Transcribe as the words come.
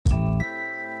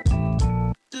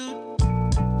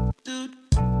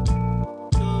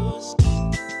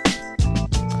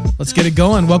Let's get it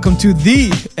going. Welcome to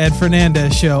the Ed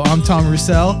Fernandez Show. I'm Tom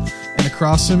Roussel, and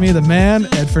across from me, the man,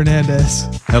 Ed Fernandez.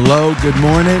 Hello, good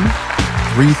morning.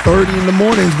 3:30 in the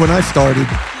morning is when I started.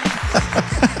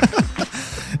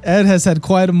 Ed has had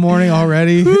quite a morning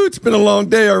already. Ooh, it's been a long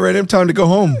day already. I'm time to go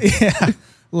home. Yeah.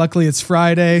 Luckily, it's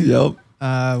Friday. Yep.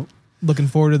 Looking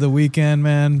forward to the weekend,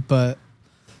 man, but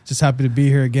just happy to be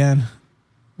here again.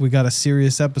 We got a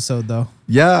serious episode, though.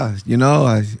 Yeah,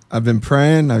 I've been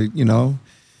praying.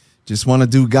 Just want to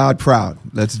do God proud.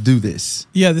 Let's do this.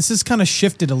 Yeah, this has kind of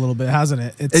shifted a little bit, hasn't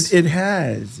it? It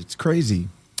has. It's crazy.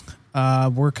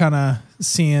 We're kind of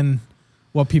seeing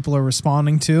what people are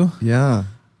responding to. Yeah.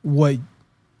 What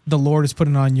the Lord is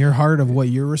putting on your heart of what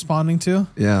you're responding to.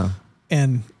 Yeah.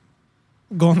 And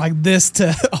going like this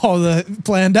to all the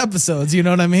planned episodes. You know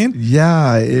what I mean?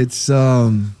 Yeah. It's, I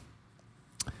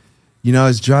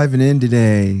was driving in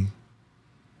today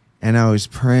and I was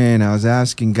praying. I was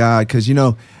asking God, because,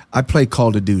 I play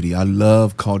Call of Duty. I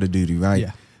love Call of Duty, right?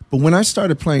 Yeah. But when I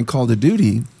started playing Call of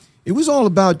Duty, it was all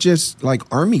about just like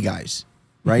Army guys,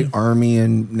 right? Mm-hmm. Army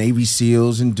and Navy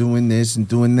SEALs and doing this and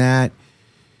doing that.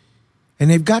 And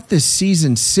they've got this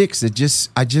season 6 that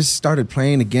I just started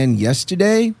playing again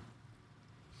yesterday.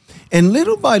 And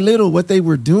little by little, what they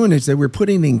were doing is they were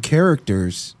putting in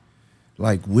characters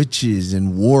like witches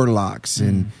and warlocks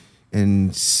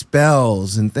and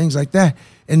spells and things like that.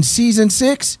 In season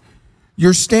 6,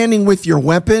 you're standing with your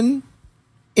weapon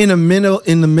in the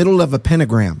middle of a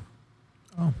pentagram.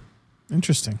 Oh,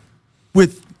 interesting.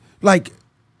 With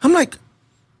I'm like,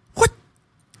 what?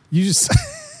 You just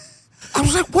I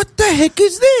was like, what the heck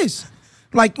is this?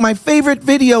 Like, my favorite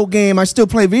video game, I still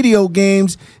play video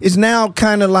games, is now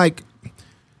kind of like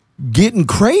getting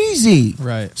crazy.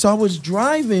 Right. So I was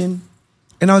driving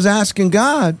and I was asking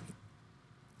God,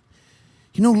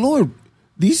 Lord,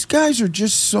 these guys are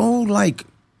just so like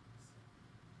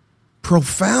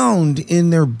profound in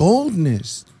their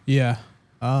boldness. Yeah.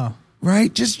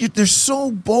 Right? They're so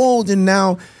bold, and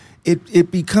now it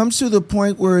becomes to the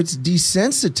point where it's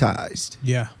desensitized.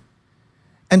 Yeah.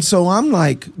 And so I'm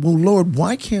like, well, Lord,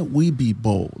 why can't we be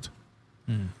bold?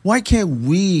 Why can't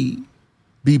we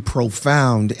be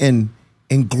profound and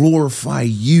glorify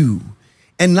you?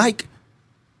 And like,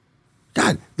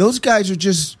 God, those guys are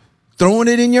just throwing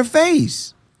it in your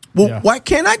face. Well, Why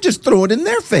can't I just throw it in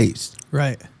their face?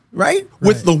 Right. Right?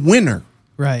 With the winner.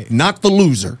 Right. Not the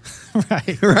loser.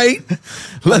 Right. Right?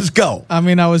 Let's go. I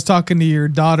mean, I was talking to your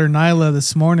daughter, Nyla,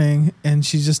 this morning, and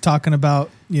she's just talking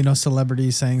about,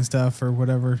 celebrities saying stuff or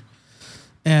whatever.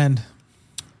 And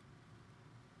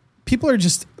people are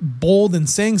just bold in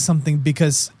saying something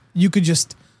because you could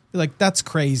just be like, that's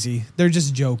crazy. They're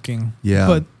just joking. Yeah.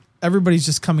 But everybody's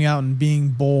just coming out and being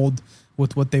bold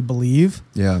with what they believe.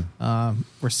 Yeah.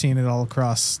 We're seeing it all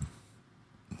across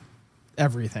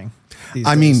everything.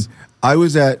 I mean, I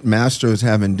was at Mastro's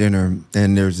having dinner,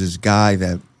 and there's this guy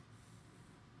that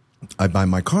I buy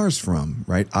my cars from,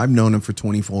 right? I've known him for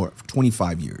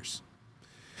 25 years.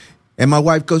 And my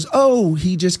wife goes, oh,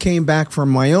 he just came back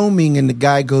from Wyoming. And the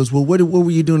guy goes, well, what were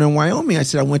you doing in Wyoming? I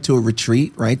said, I went to a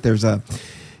retreat, right? There's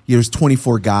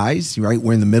 24 guys, right?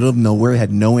 We're in the middle of nowhere,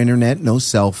 had no internet, no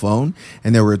cell phone.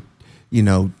 And there were,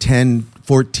 10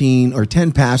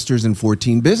 pastors and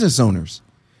 14 business owners.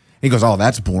 He goes, oh,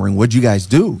 that's boring. What'd you guys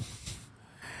do?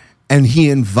 And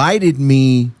he invited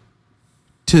me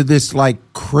to this like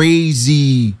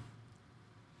crazy,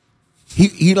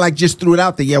 he like just threw it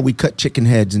out there. Yeah, we cut chicken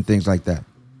heads and things like that.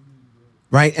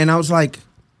 Right? And I was like,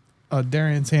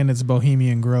 Darian's saying it's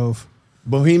Bohemian Grove.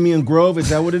 Bohemian Grove, is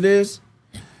that what it is?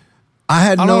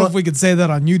 I don't know if we could say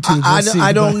that on YouTube.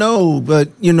 I don't know,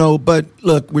 but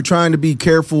look, we're trying to be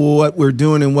careful what we're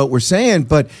doing and what we're saying.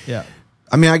 But yeah.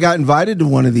 I mean, I got invited to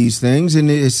one of these things,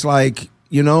 and it's like,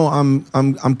 I'm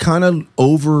kind of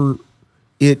over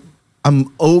it.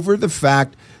 I'm over the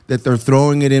fact that they're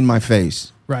throwing it in my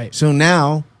face. Right. So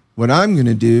now what I'm going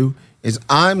to do is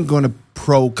I'm going to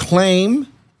proclaim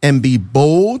and be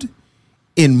bold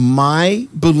in my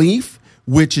belief,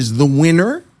 which is the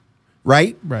winner,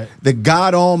 right? Right. The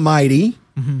God Almighty,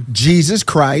 Jesus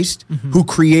Christ, who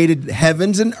created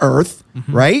heavens and earth,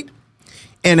 right?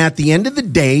 And at the end of the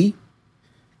day,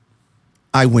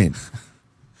 I win.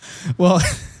 Well,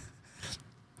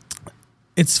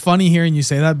 it's funny hearing you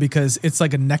say that because it's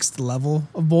like a next level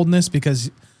of boldness,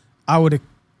 because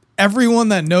everyone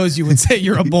that knows you would say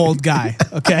you're a bold guy.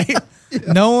 Okay.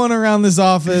 Yeah. No one around this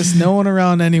office, no one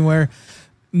around anywhere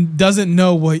doesn't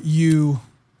know what you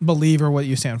believe or what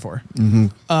you stand for.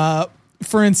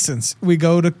 For instance, we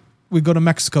go to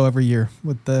Mexico every year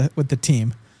with the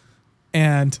team,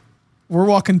 and we're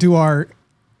walking to our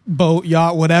boat,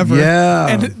 yacht, whatever. Yeah.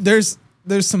 And there's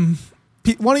there's some.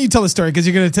 Why don't you tell the story? Because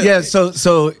you're gonna tell. Yeah.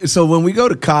 So when we go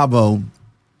to Cabo,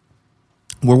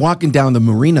 we're walking down the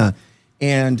marina,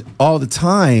 and all the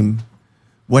time,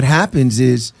 what happens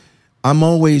is I'm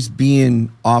always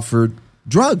being offered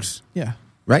drugs. Yeah.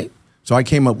 Right. So I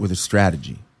came up with a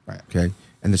strategy. Right. Okay.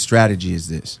 And the strategy is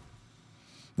this: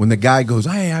 when the guy goes,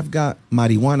 "Hey, I've got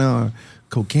marijuana or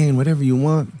cocaine, whatever you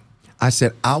want," I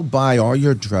said, "I'll buy all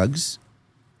your drugs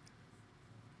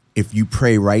if you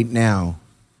pray right now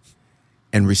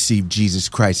and receive Jesus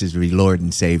Christ as your Lord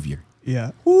and Savior."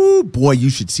 Yeah. Ooh, boy, you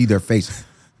should see their face.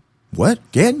 What?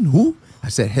 Again? Who? I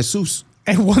said, Jesus.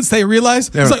 And once they realize,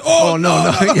 They're it's like, oh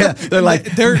no. Yeah. They're like,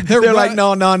 they're like,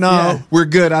 no. Yeah. We're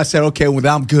good. I said, okay, well,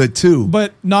 I'm good too.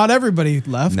 But not everybody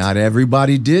left. Not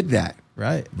everybody did that.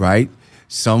 Right. Right.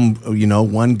 Some,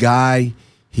 one guy,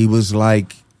 he was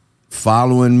like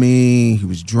following me. He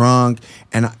was drunk.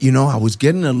 And, I was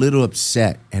getting a little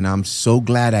upset. And I'm so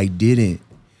glad I didn't.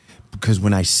 Because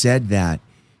when I said that,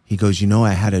 he goes, I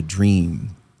had a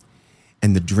dream.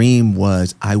 And the dream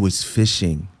was I was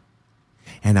fishing.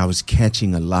 And I was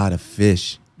catching a lot of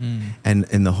fish. And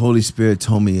the Holy Spirit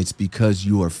told me it's because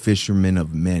you are fishermen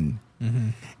of men. Mm-hmm.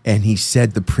 And he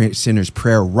said the sinner's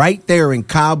prayer right there in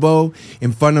Cabo,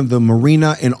 in front of the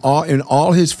marina, and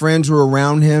all his friends were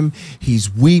around him.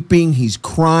 He's weeping, he's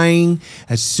crying.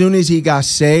 As soon as he got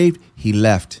saved, he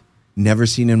left. Never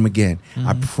seen him again. Mm-hmm.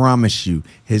 I promise you,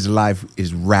 his life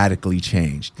is radically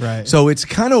changed. Right. So it's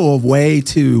kind of a way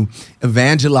to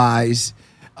evangelize,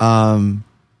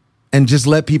 and just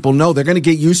let people know they're going to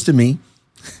get used to me.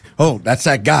 Oh, that's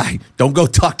that guy. Don't go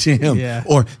talk to him. Yeah.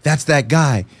 Or that's that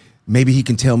guy. Maybe he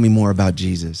can tell me more about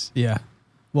Jesus. Yeah.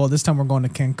 Well, this time we're going to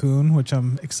Cancun, which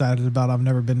I'm excited about. I've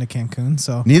never been to Cancun,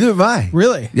 so. Neither have I.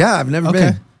 Really? Yeah, I've never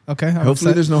been. Okay. I'm Hopefully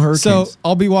excited. there's no hurricanes. So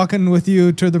I'll be walking with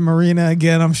you to the marina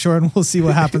again, I'm sure, and we'll see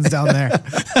what happens down there.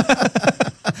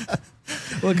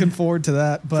 Looking forward to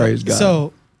that. But Praise God.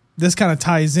 So this kind of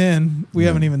ties in. We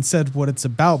haven't even said what it's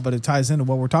about, but it ties into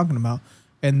what we're talking about.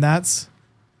 And that's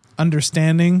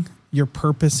understanding your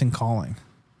purpose and calling.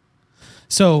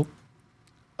 So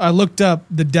I looked up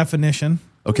the definition.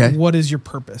 Okay. What is your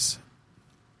purpose?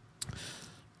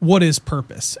 What is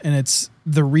purpose? And it's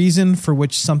the reason for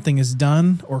which something is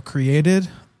done or created,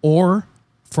 or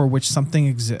for which something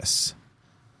exists.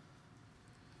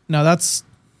 Now that's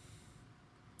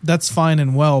fine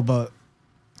and well, but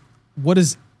what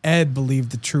does Ed believe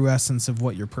the true essence of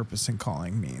what your purpose and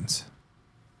calling means?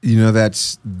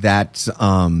 That's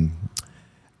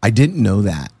I didn't know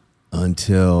that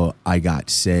until I got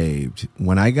saved.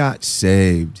 When I got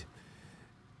saved,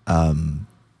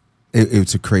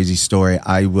 it's a crazy story.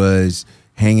 I was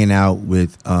hanging out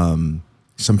with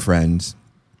some friends,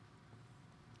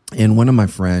 and one of my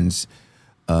friends,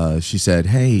 she said,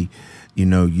 "Hey,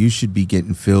 you should be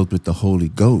getting filled with the Holy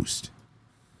Ghost."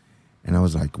 And I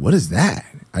was like, "What is that?"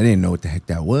 I didn't know what the heck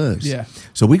that was. Yeah.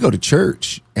 So we go to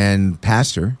church, and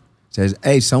pastor says,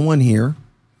 "Hey, someone here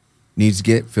needs to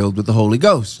get filled with the Holy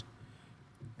Ghost."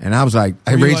 And I was like,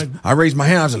 I raised my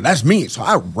hand. I was like, "That's me." So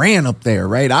I ran up there,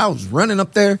 right? I was running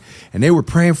up there, and they were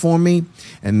praying for me.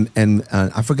 And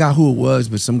I forgot who it was,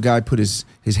 but some guy put his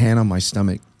hand on my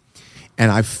stomach.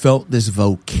 And I felt this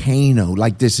volcano,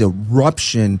 like this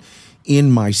eruption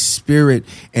in my spirit,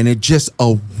 and it just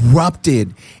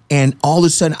erupted. And all of a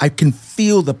sudden, I can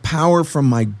feel the power from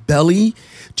my belly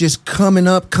just coming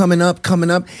up.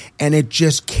 And it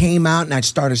just came out, and I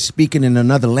started speaking in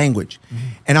another language. Mm-hmm.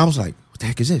 And I was like, what the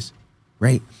heck is this?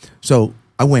 Right? So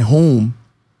I went home,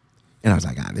 and I was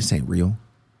like, this ain't real.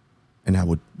 And I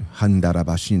would turn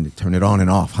it on and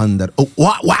off. Oh,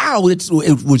 wow, it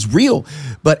was real.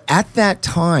 But at that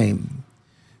time,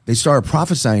 they started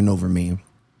prophesying over me.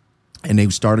 And they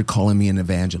started calling me an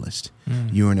evangelist.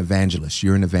 You're an evangelist.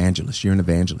 You're an evangelist. You're an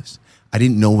evangelist. I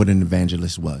didn't know what an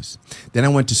evangelist was. Then I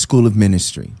went to School of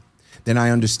Ministry. Then I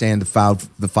understand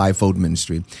the fivefold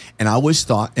ministry. And I always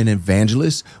thought an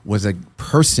evangelist was a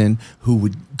person who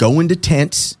would go into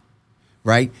tents,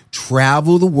 right?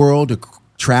 Travel the world,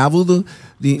 travel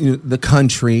the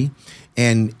country,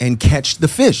 and catch the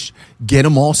fish. Get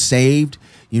them all saved,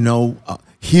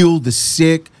 heal the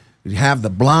sick, have the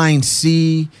blind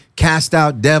see, cast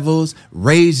out devils,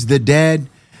 raise the dead.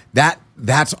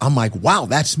 I'm like, wow,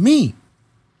 that's me.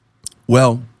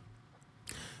 Well,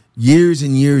 years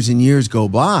and years and years go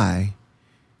by,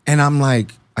 and I'm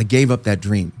like, I gave up that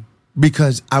dream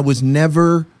because I was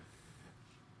never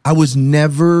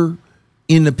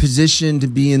in a position to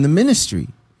be in the ministry.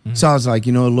 Mm-hmm. So I was like,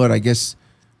 Lord, I guess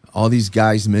all these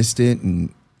guys missed it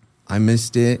and I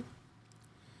missed it.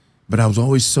 But I was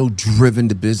always so driven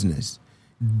to business.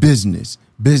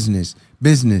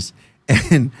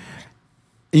 And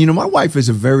you know, my wife is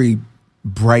a very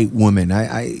bright woman.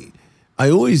 I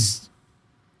always,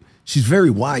 she's very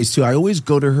wise too. I always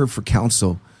go to her for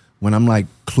counsel when I'm like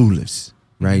clueless,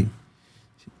 right?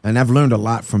 And I've learned a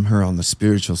lot from her on the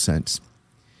spiritual sense.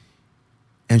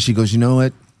 And she goes, you know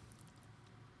what?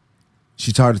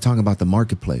 She started talking about the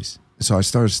marketplace. So I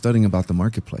started studying about the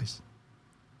marketplace.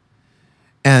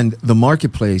 And the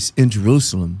marketplace in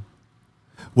Jerusalem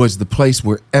was the place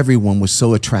where everyone was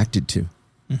so attracted to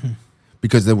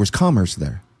because there was commerce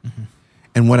there.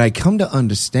 And what I come to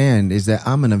understand is that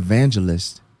I'm an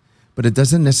evangelist, but it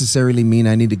doesn't necessarily mean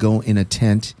I need to go in a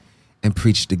tent and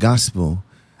preach the gospel.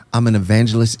 I'm an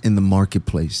evangelist in the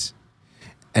marketplace.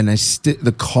 And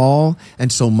the call,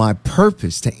 and so my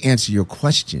purpose, to answer your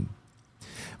question,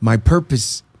 my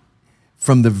purpose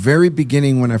from the very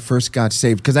beginning when I first got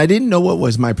saved, because I didn't know what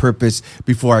was my purpose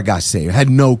before I got saved. I had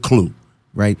no clue,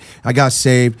 right? I got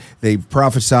saved. They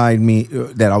prophesied me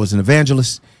that I was an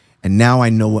evangelist. And now I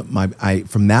know what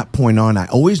from that point on, I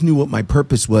always knew what my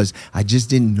purpose was. I just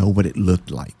didn't know what it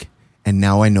looked like. And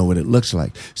now I know what it looks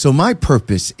like. So my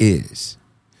purpose is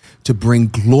to bring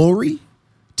glory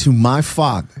to my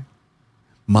Father,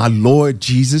 my Lord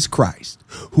Jesus Christ,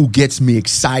 who gets me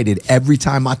excited every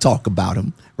time I talk about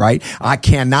him, right? I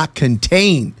cannot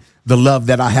contain the love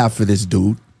that I have for this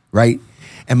dude, right?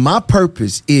 And my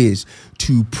purpose is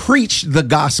to preach the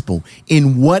gospel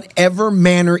in whatever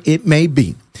manner it may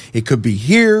be. It could be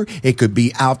here, it could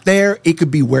be out there, it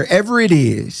could be wherever it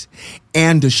is,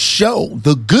 and to show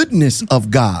the goodness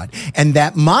of God and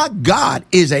that my God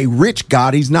is a rich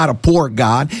God. He's not a poor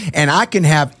God, and I can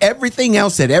have everything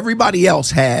else that everybody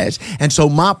else has. And so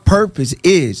my purpose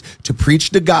is to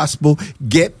preach the gospel,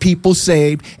 get people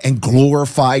saved, and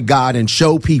glorify God and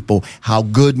show people how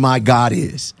good my God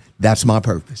is. That's my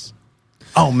purpose.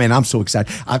 Oh man, I'm so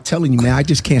excited. I'm telling you, man, I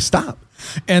just can't stop.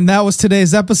 And that was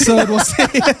today's episode. We'll see.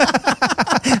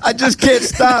 I just can't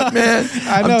stop, man.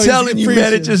 I know, I'm telling you,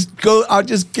 man, it just go. I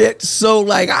just get so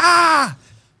like,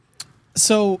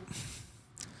 So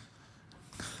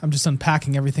I'm just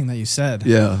unpacking everything that you said.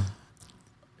 Yeah.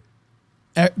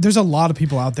 There's a lot of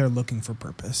people out there looking for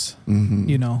purpose.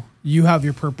 You know, you have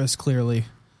your purpose clearly,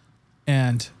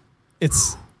 and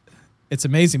it's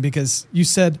amazing because you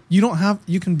said you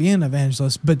can be an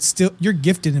evangelist, but still you're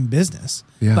gifted in business.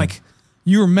 Yeah. Like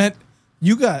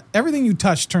you got everything you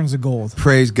touch turns to gold.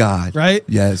 Praise God. Right?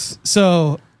 Yes.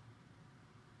 So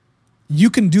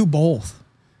you can do both.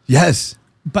 Yes.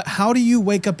 But how do you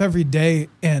wake up every day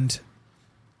and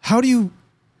how do you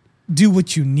do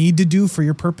what you need to do for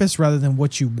your purpose rather than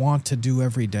what you want to do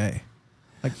every day?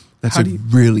 Like that's a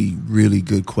really, really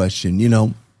good question. You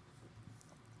know,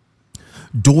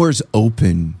 doors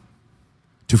open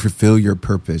to fulfill your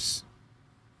purpose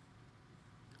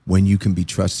when you can be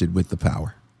trusted with the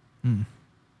power.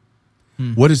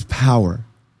 What is power?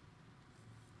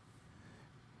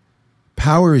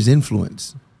 Power is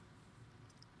influence.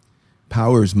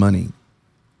 Power is money.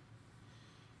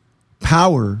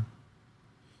 Power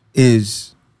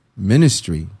is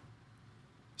ministry.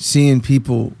 Seeing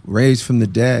people raised from the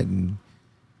dead and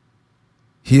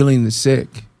healing the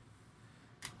sick.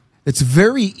 It's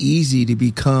very easy to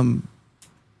become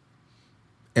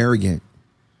arrogant,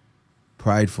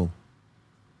 prideful,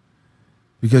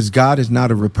 because God is not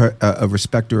a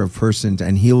respecter of persons,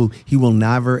 and he will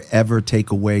never, ever take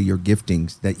away your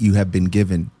giftings that you have been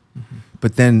given.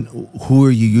 But then who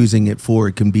are you using it for?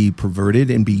 It can be perverted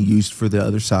and be used for the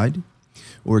other side,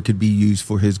 or it could be used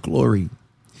for his glory.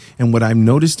 And what I've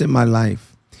noticed in my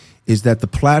life is that the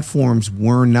platforms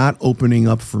were not opening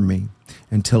up for me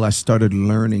until I started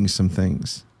learning some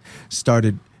things,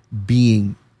 started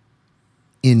being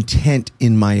intent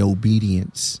in my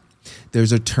obedience.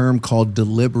 There's a term called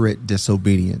deliberate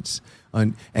disobedience.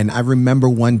 And I remember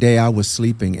one day I was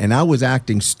sleeping and I was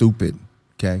acting stupid,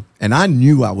 okay? And I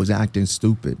knew I was acting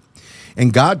stupid.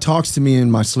 And God talks to me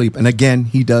in my sleep. And again,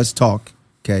 he does talk,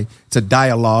 okay? It's a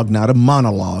dialogue, not a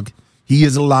monologue. He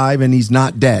is alive and he's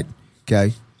not dead,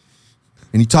 okay?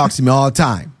 And he talks to me all the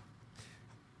time.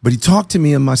 But he talked to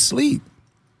me in my sleep.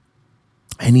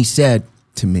 And he said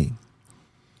to me,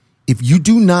 if you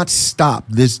do not stop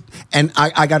this, and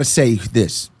I got to say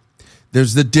this,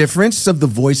 there's the difference of the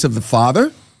voice of the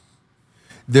Father.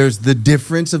 There's the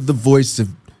difference of the voice of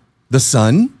the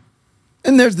Son.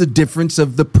 And there's the difference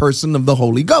of the person of the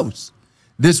Holy Ghost.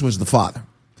 This was the Father.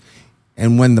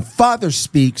 And when the Father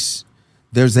speaks,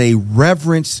 there's a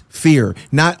reverence fear.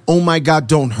 Not, oh my God,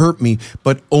 don't hurt me,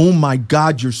 but oh my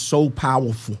God, you're so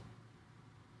powerful.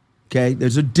 Okay,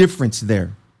 there's a difference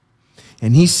there.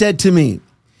 And he said to me,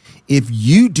 if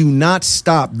you do not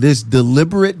stop this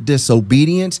deliberate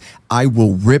disobedience, I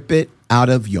will rip it out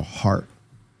of your heart.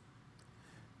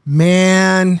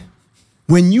 Man,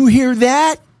 when you hear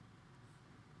that,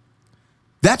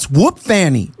 that's whoop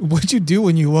Fanny. What'd you do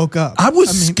when you woke up? I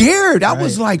was scared. I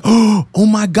was like, oh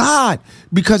my God,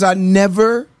 because I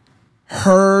never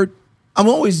heard. I'm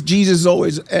always, Jesus is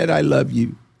always, Ed, I love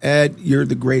you. Ed, you're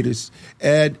the greatest.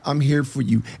 Ed, I'm here for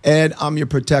you. Ed, I'm your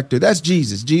protector. That's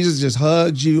Jesus. Jesus just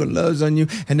hugs you and loves on you.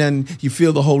 And then you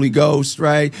feel the Holy Ghost,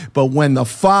 right? But when the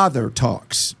Father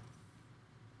talks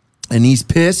and he's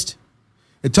pissed,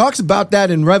 it talks about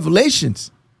that in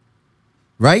Revelations,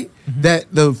 right? Mm-hmm. That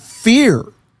the fear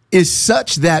is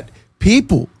such that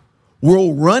people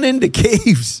will run into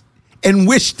caves and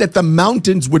wish that the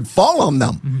mountains would fall on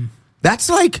them. Mm-hmm. That's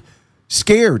like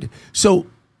scared. So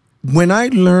when I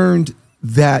learned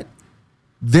that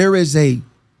there is a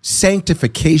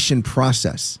sanctification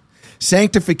process,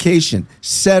 sanctification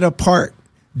set apart,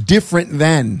 different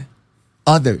than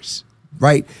others,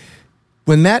 right?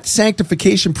 When that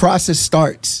sanctification process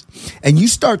starts and you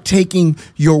start taking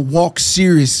your walk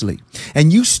seriously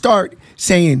and you start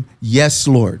saying, yes,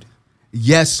 Lord,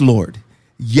 yes, Lord,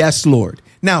 yes, Lord.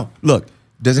 Now, look,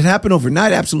 does it happen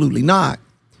overnight? Absolutely not.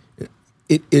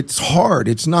 It's hard.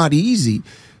 It's not easy,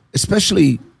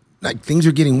 especially like things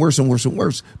are getting worse and worse and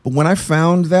worse. But when I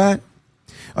found that,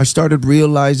 I started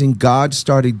realizing God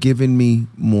started giving me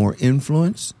more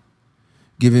influence,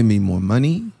 giving me more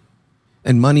money.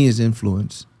 And money is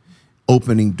influence,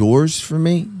 opening doors for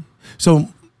me. So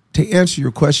to answer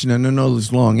your question, and I know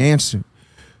this long answer,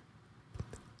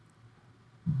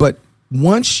 but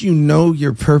once you know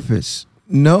your purpose,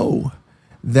 know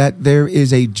that there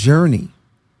is a journey.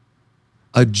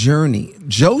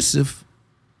 Joseph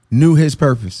knew his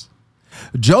purpose.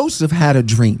 Joseph had a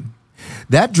dream.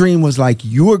 That dream was like,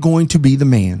 you are going to be the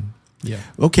man. Yeah.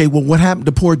 Okay, well, what happened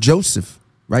to poor Joseph?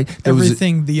 Right?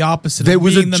 Everything the opposite of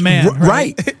being the man.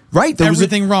 Right. Right. There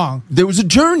everything wrong. There was a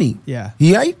journey. Yeah.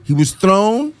 He was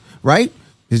thrown, right?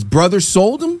 His brother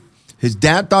sold him. His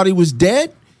dad thought he was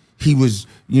dead. He was,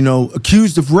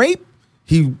 accused of rape.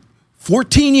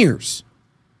 14 years.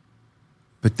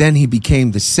 But then he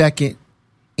became the second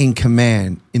in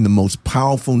command in the most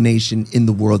powerful nation in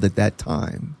the world at that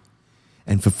time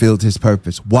and fulfilled his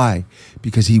purpose. Why?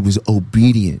 Because he was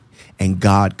obedient. And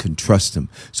God can trust him.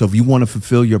 So if you want to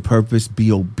fulfill your purpose,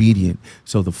 be obedient.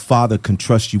 So the Father can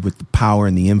trust you with the power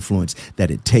and the influence that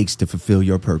it takes to fulfill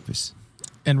your purpose.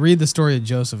 And read the story of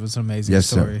Joseph. It's an amazing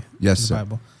story. Sir. Yes, in the sir.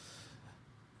 Bible.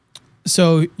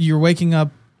 So you're waking up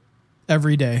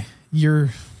every day. Today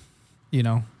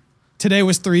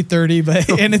was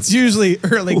 3:30, and it's usually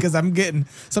early because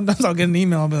sometimes I'll get an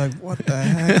email. I'll be like, what the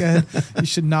heck? Ed? You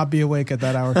should not be awake at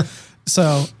that hour.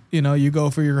 So, you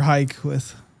go for your hike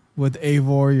with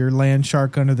Eivor, your land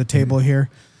shark under the table here.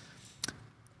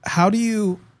 How do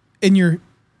you,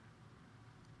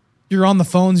 you're on the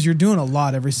phones, you're doing a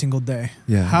lot every single day.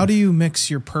 Yeah. How do you mix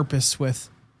your purpose with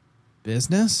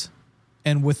business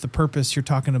and with the purpose you're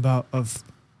talking about of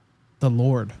the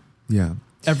Lord? Yeah.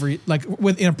 In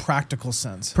a practical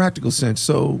sense.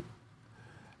 So,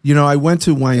 I went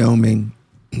to Wyoming,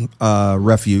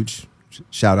 Refuge.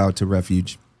 Shout out to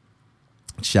Refuge.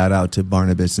 Shout out to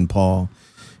Barnabas and Paul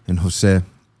and Jose.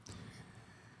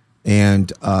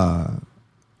 And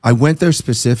I went there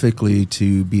specifically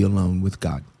to be alone with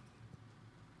God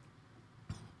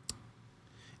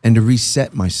and to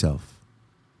reset myself.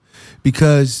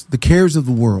 Because the cares of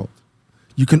the world,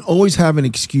 you can always have an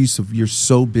excuse of you're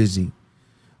so busy.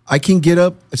 I can get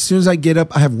up. As soon as I get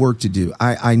up, I have work to do.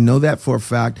 I know that for a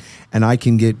fact, and I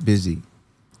can get busy.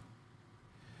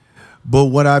 But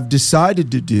what I've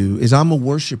decided to do is I'm a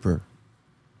worshiper.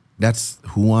 That's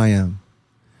who I am.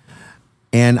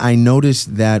 And I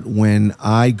noticed that when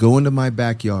I go into my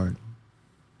backyard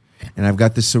and I've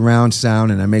got the surround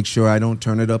sound and I make sure I don't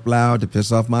turn it up loud to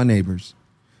piss off my neighbors,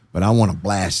 but I want to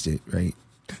blast it, right?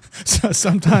 So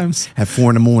sometimes at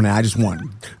 4 a.m, I just want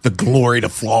the glory to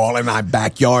fall in my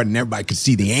backyard and everybody can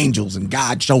see the angels and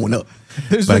God showing up.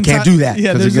 But I can't do that.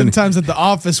 Yeah, there's been times at the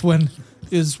office when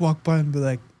you just walk by and be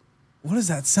like, what is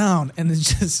that sound? And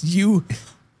it's just you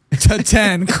to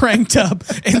 10 cranked up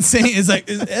and singing. It's like,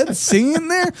 is Ed singing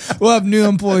there? We'll have new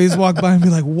employees walk by and be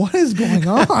like, what is going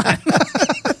on?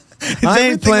 I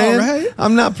ain't playing. Right?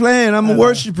 I'm not playing. I'm a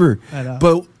worshiper. I know.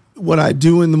 But what I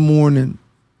do in the morning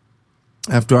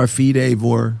after I feed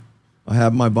Eivor, I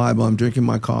have my Bible, I'm drinking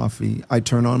my coffee, I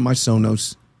turn on my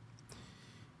Sonos,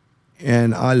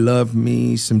 and I love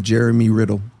me some Jeremy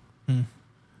Riddle,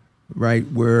 right?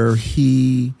 Where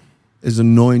he is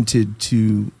anointed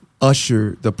to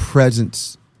usher the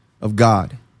presence of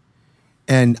God.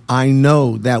 And I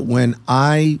know that when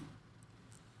I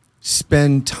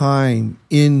spend time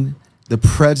in the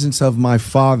presence of my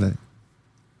Father,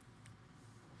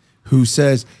 who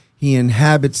says he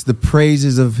inhabits the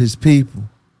praises of his people.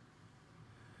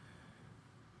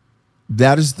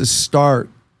 That is the start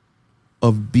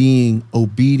of being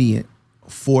obedient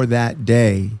for that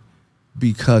day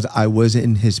because I was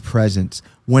in his presence.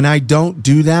 When I don't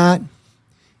do that,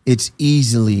 it's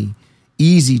easy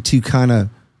to kind of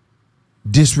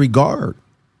disregard,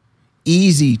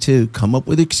 easy to come up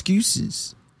with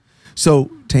excuses.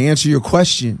 So to answer your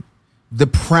question, the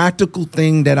practical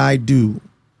thing that I do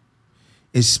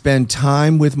is spend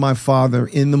time with my Father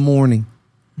in the morning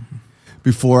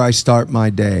before I start my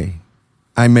day.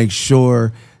 I make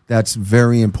sure that's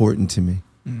very important to me.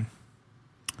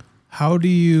 How do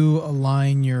you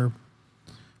align your,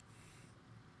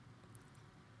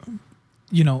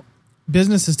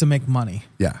 business is to make money,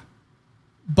 Yeah.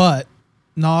 but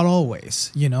not always,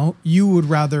 you would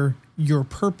rather your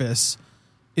purpose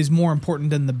is more important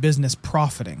than the business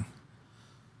profiting.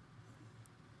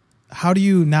 How do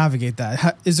you navigate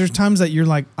that? Is there times that you're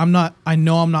like, I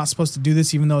know I'm not supposed to do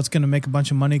this, even though it's going to make a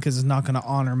bunch of money because it's not going to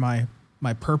honor my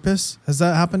purpose? Has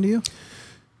that happened to you?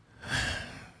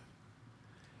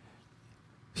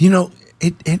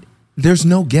 There's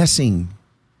no guessing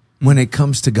when it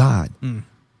comes to God.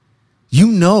 You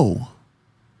know.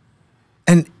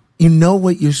 And you know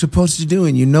what you're supposed to do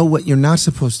and you know what you're not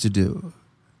supposed to do.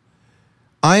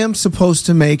 I am supposed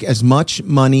to make as much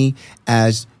money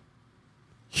as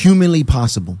humanly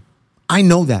possible. I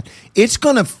know that. It's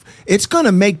gonna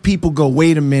make people go,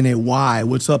 wait a minute, why?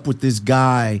 What's up with this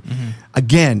guy? Mm-hmm.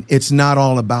 Again, it's not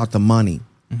all about the money.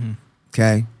 Mm-hmm.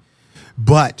 Okay?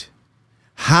 But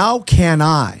how can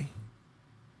I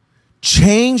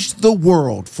change the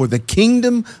world for the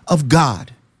kingdom of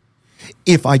God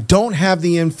if I don't have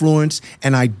the influence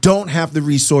and I don't have the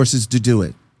resources to do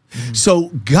it? Mm-hmm. So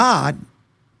God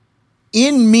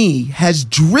in me has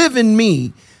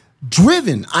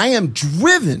I am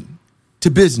driven to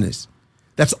business.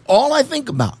 That's all I think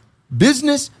about.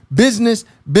 Business, business,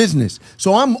 business.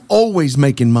 So I'm always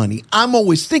making money. I'm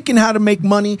always thinking how to make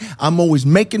money. I'm always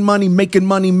making money.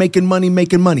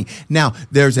 Now,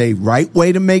 there's a right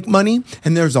way to make money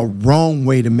and there's a wrong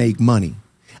way to make money.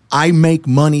 I make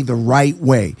money the right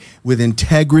way with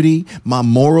integrity. My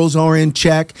morals are in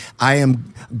check. I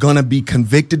am going to be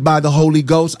convicted by the Holy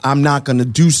Ghost. I'm not going to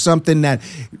do something that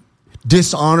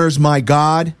dishonors my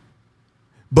God,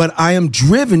 but I am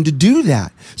driven to do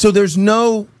that. So there's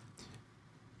never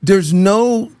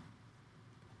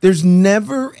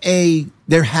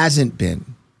there hasn't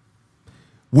been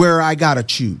where I got to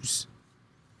choose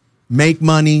make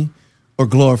money or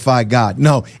glorify God.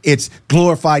 No, it's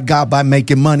glorify God by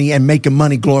making money, and making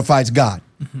money glorifies God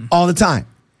all the time.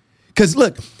 Because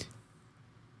look,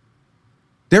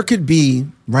 there could be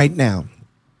right now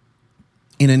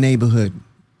in a neighborhood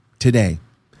today,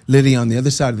 literally on the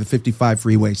other side of the 55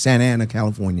 freeway, Santa Ana,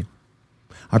 California.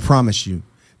 I promise you,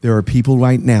 there are people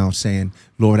right now saying,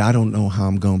 Lord, I don't know how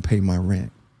I'm going to pay my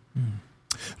rent.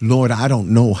 Lord, I don't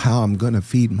know how I'm going to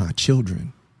feed my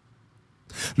children.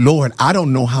 Lord, I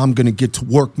don't know how I'm going to get to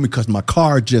work because my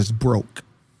car just broke.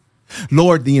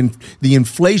 Lord, the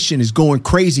inflation is going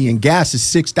crazy and gas is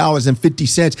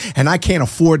 $6.50 and I can't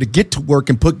afford to get to work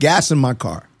and put gas in my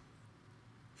car.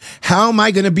 How am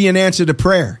I going to be an answer to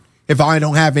prayer if I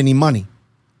don't have any money?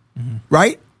 Mm-hmm.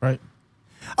 Right? Right.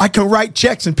 I can write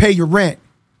checks and pay your rent.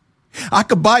 I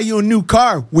could buy you a new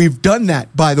car. We've done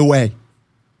that, by the way.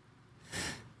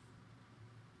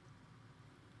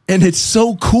 And it's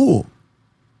so cool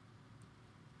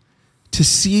to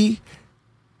see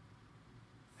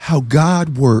how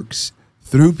God works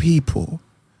through people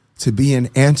to be an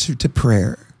answer to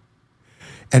prayer,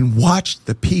 and watch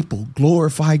the people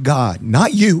glorify God,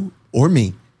 not you or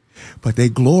me, but they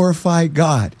glorify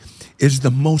God is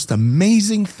the most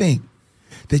amazing thing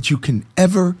that you can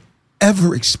ever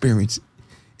experience.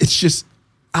 It's just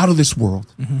out of this world.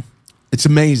 Mm-hmm. It's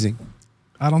amazing.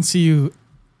 I don't see you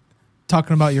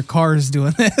talking about your cars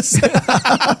doing this.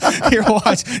 Your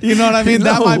watch. You know what I mean? No,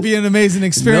 that might be an amazing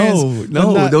experience.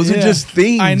 No, those are just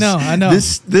things. I know.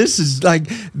 This is like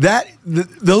that.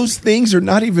 Those things are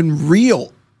not even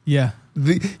real. Yeah.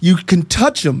 You can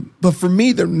touch them, but for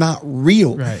me, they're not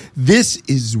real. Right. This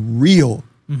is real.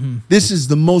 Mm-hmm. This is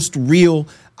the most real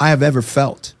I have ever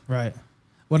felt. Right.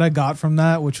 What I got from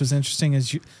that, which was interesting,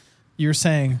 is you're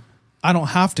saying, I don't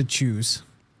have to choose.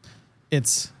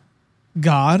 It's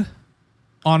God,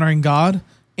 honoring God,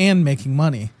 and making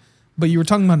money. But you were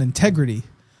talking about integrity.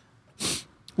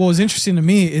 What was interesting to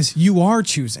me is you are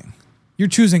choosing. You're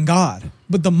choosing God,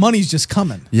 but the money's just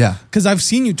coming. Yeah. Because I've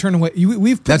seen you turn away.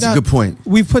 That's a good point.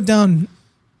 You've put down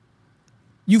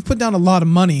a lot of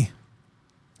money,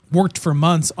 worked for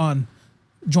months on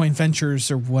joint ventures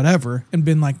or whatever and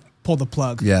been like, pull the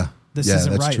plug. Yeah. This yeah,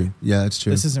 isn't that's right. True. Yeah, that's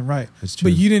true. This isn't right. That's true.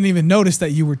 But you didn't even notice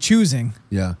that you were choosing.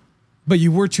 Yeah. But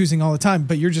you were choosing all the time.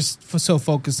 But you're just so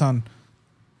focused on.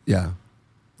 Yeah.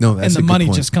 No, that's and the a good money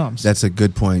point. just comes. That's a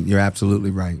good point. You're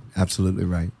absolutely right. Absolutely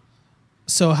right.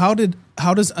 So how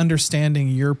does understanding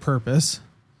your purpose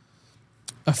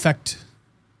affect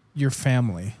your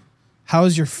family? How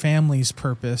is your family's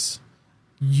purpose?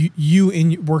 You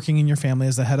in working in your family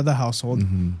as the head of the household.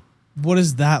 Mm-hmm. What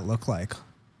does that look like?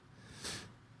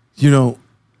 You know,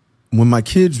 when my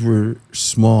kids were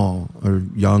small or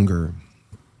younger,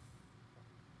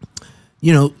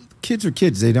 you know, kids are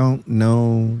kids. They don't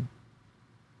know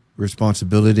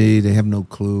responsibility. They have no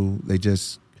clue. They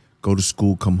just go to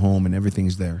school, come home, and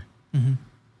everything's there. Mm-hmm.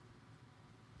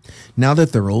 Now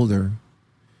that they're older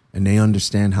and they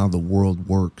understand how the world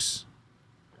works,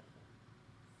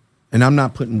 and I'm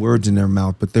not putting words in their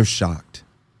mouth, but they're shocked.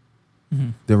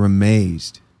 Mm-hmm. They're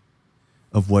amazed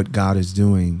of what God is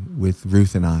doing with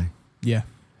Ruth and I. Yeah.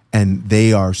 And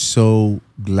they are so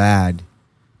glad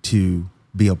to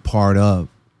be a part of.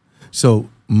 So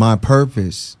my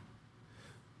purpose,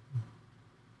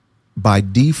 by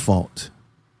default,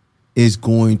 is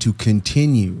going to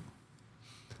continue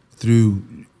through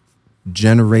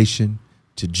generation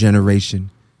to generation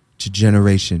to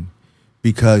generation,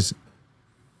 because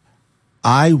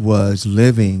I was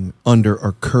living under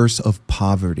a curse of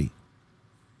poverty.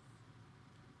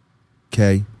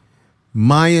 Okay.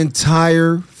 My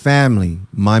entire family,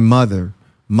 my mother,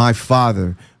 my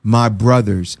father, my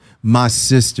brothers, my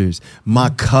sisters, my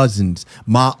cousins,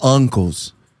 my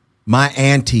uncles, my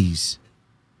aunties,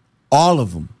 all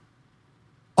of them,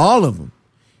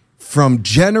 from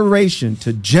generation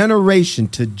to generation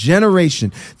to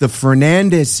generation, the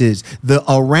Fernandezes, the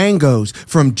Arangos,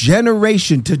 from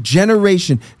generation to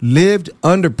generation lived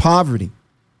under poverty.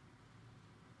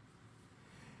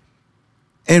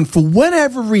 And for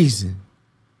whatever reason,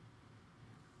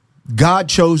 God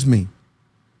chose me.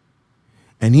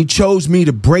 And he chose me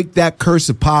to break that curse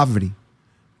of poverty.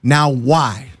 Now,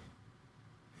 why?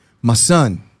 My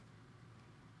son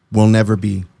will never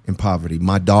be in poverty.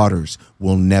 My daughters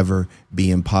will never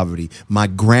be in poverty. My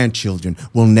grandchildren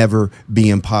will never be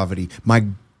in poverty. My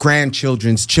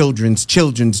grandchildren's children's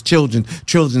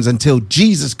until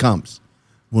Jesus comes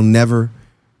will never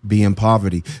be in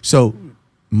poverty. So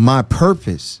my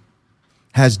purpose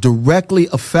has directly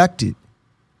affected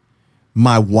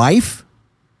my wife,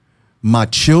 my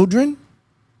children,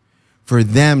 for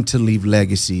them to leave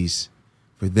legacies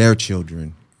for their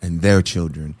children and their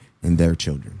children and their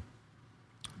children.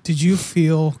 Did you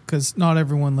feel, because not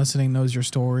everyone listening knows your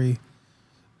story,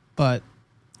 but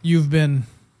you've been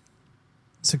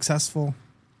successful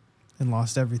and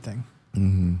lost everything.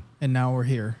 Mm-hmm. And now we're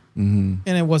here. Mm-hmm.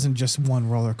 And it wasn't just one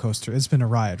roller coaster. It's been a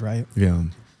ride, right? Yeah.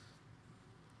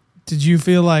 Did you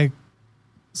feel like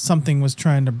something was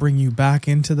trying to bring you back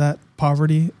into that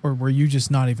poverty, or were you just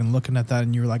not even looking at that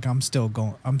and you were like, I'm still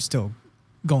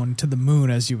going to the moon,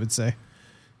 as you would say?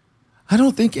 I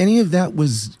don't think any of that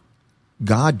was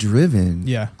God driven.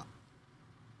 Yeah.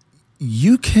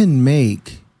 You can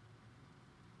make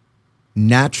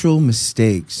natural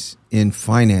mistakes in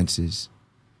finances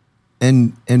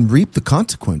and reap the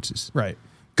consequences. Right.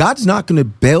 God's not going to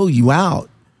bail you out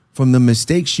from the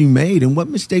mistakes you made. And what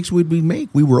mistakes would we make?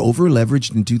 We were over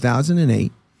leveraged in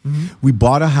 2008. Mm-hmm. We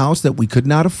bought a house that we could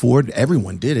not afford.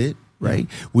 Everyone did it, right?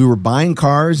 Yeah. We were buying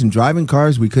cars and driving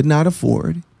cars we could not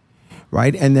afford,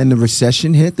 right? And then the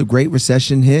recession hit, the Great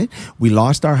Recession hit. We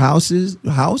lost our house.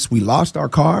 We lost our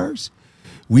cars.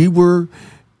 We were,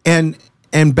 and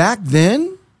back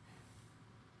then,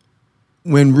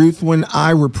 when Ruth and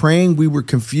I were praying, we were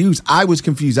confused. I was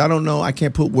confused. I don't know. I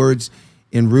can't put words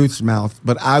in Ruth's mouth,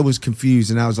 but I was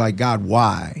confused. And I was like, God,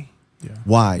 why? Yeah.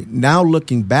 Why? Now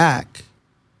looking back,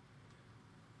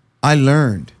 I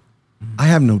learned I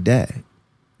have no debt.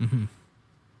 Mm-hmm.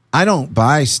 I don't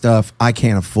buy stuff I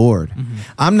can't afford. Mm-hmm.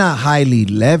 I'm not highly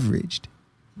leveraged,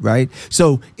 right?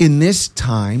 So in this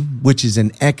time, which is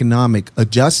an economic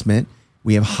adjustment,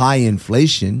 we have high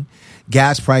inflation.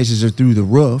 Gas prices are through the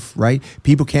roof, right?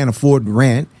 People can't afford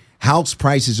rent. House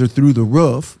prices are through the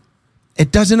roof.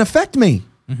 It doesn't affect me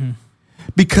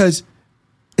because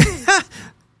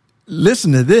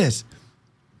listen to this.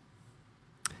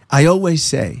 I always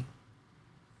say,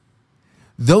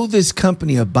 though this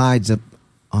company abides up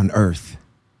on earth,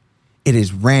 it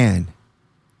is ran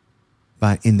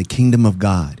in the kingdom of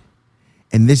God.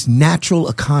 And this natural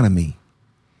economy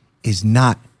is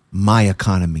not my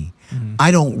economy.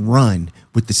 I don't run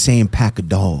with the same pack of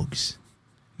dogs,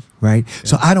 Right? Yeah.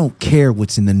 So I don't care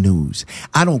what's in the news.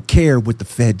 I don't care what the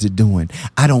feds are doing.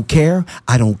 I don't care.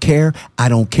 I don't care. I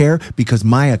don't care because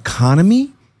my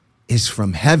economy is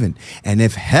from heaven. And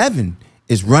if heaven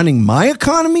is running my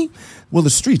economy, well,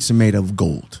 the streets are made of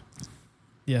gold.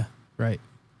 Yeah, right.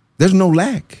 There's no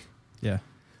lack. Yeah.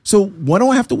 So what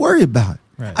do I have to worry about?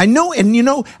 Right. I know, and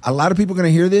a lot of people are going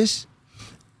to hear this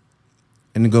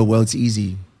and they go, well, it's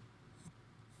easy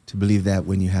to believe that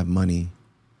when you have money.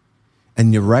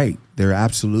 And you're right. They're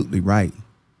absolutely right.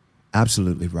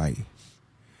 Absolutely right.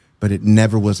 But it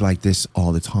never was like this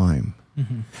all the time.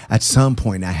 Mm-hmm. At some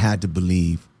point, I had to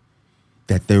believe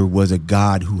that there was a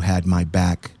God who had my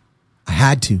back. I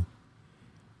had to.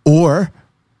 Or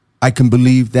I can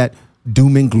believe that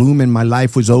doom and gloom in my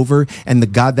life was over and the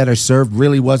God that I served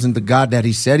really wasn't the God that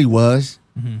he said he was.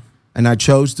 Mm-hmm. And I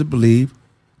chose to believe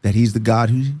that he's the God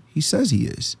who he says he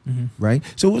is. Mm-hmm. Right?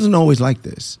 So it wasn't always like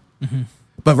this. Mm-hmm.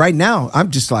 But right now, I'm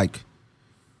just like,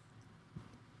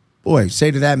 boy,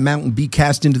 say to that mountain, be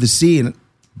cast into the sea, and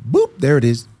boop, there it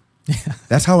is. Yeah.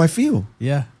 That's how I feel.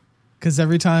 Yeah. Because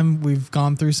every time we've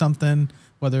gone through something,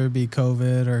 whether it be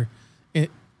COVID or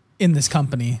in this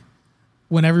company,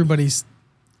 when everybody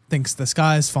thinks the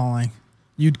sky is falling,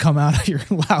 you'd come out of your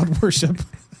loud worship,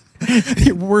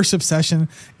 your worship session,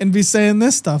 and be saying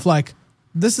this stuff like,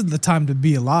 this is the time to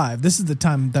be alive. This is the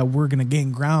time that we're going to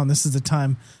gain ground. This is the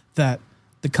time that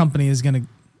the company is going to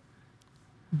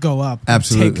go up.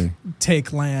 Absolutely.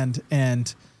 Take land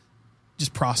and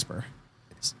just prosper.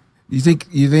 You think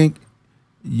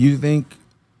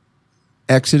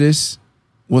Exodus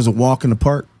was a walk in the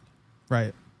park?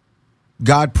 Right.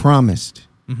 God promised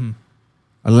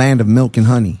a land of milk and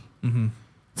honey.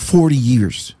 40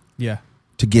 years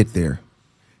to get there.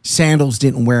 Sandals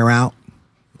didn't wear out.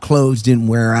 Clothes didn't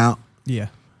wear out. Yeah.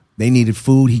 They needed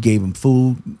food. He gave them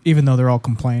food. Even though they're all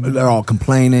complaining. They're all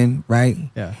complaining, right?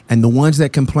 Yeah. And the ones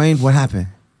that complained, what happened?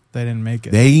 They didn't make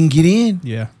it. They didn't get in.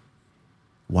 Yeah.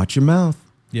 Watch your mouth.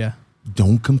 Yeah.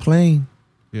 Don't complain.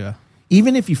 Yeah.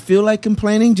 Even if you feel like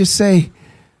complaining, just say,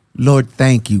 Lord,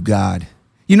 thank you, God.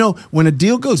 You know, when a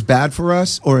deal goes bad for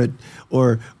us or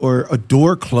a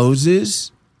door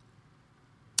closes,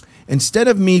 instead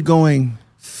of me going,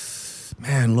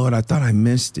 man, Lord, I thought I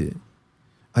missed it.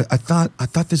 I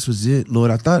thought this was it, Lord.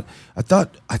 I thought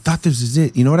this was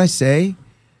it. You know what I say?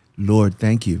 Lord,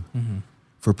 thank you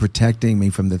for protecting me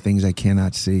from the things I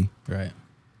cannot see. Right.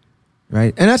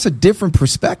 Right. And that's a different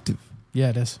perspective. Yeah,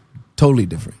 it is. Totally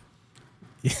different.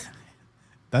 Yeah.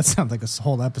 That sounds like a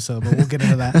whole episode, but we'll get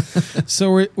into that.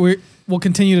 So we'll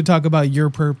continue to talk about your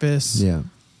purpose. Yeah.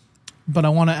 But I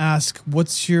want to ask,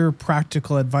 what's your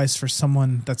practical advice for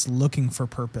someone that's looking for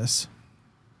purpose?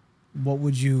 What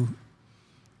would you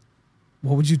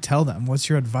tell them? What's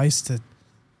your advice to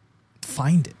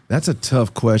find it? That's a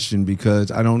tough question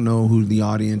because I don't know who the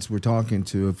audience we're talking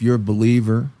to. If you're a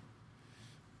believer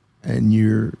and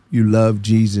you love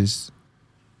Jesus,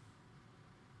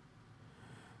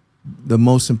 the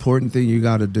most important thing you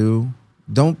got to do,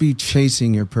 don't be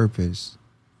chasing your purpose.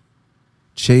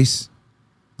 Chase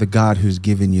the God who's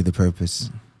given you the purpose.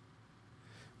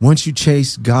 Once you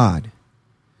chase God,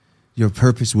 your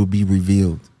purpose will be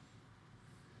revealed.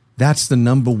 That's the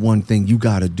number one thing you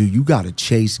got to do. You got to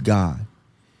chase God.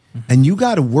 And you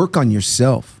got to work on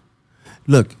yourself.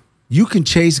 Look, you can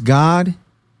chase God,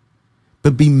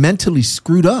 but be mentally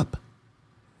screwed up,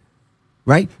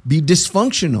 right? Be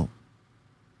dysfunctional.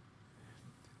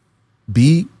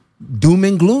 Be doom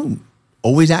and gloom,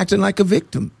 always acting like a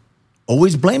victim,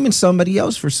 always blaming somebody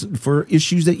else for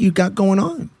issues that you got going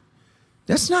on.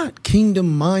 That's not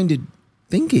kingdom-minded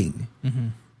thinking.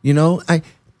 You know,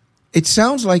 it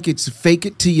sounds like it's fake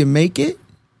it till you make it.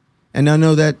 And I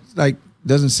know that like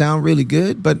doesn't sound really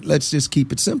good, but let's just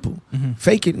keep it simple.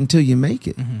 Fake it until you make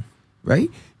it, right?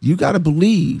 You got to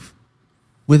believe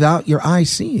without your eyes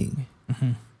seeing.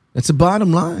 That's the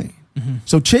bottom line.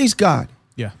 So chase God.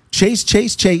 Yeah. Chase.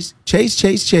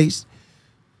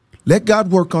 Let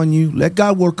God work on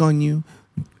you.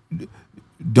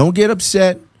 Don't get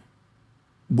upset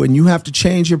when you have to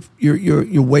change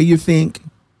your way you think.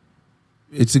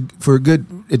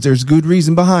 There's good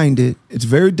reason behind it. It's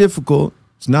very difficult.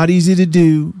 It's not easy to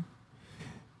do.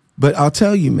 But I'll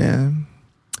tell you, man,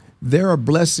 there are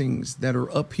blessings that are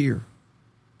up here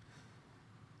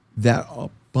that a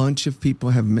bunch of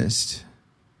people have missed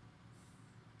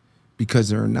because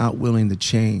they're not willing to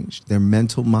change their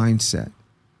mental mindset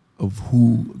of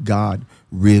who God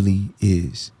really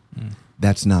is.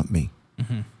 That's not me.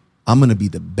 I'm going to be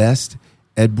the best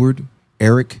Edward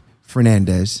Eric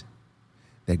Fernandez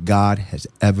that God has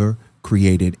ever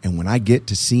created. And when I get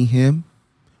to see him,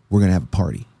 we're going to have a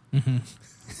party.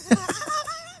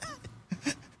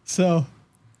 So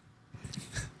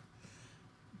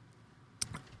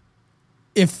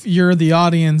if you're the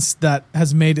audience that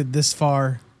has made it this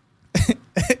far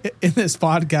in this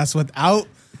podcast without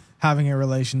having a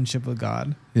relationship with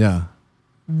God, Yeah.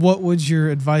 what would your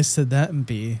advice to them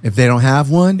be? If they don't have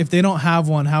one, If they don't have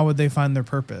one, how would they find their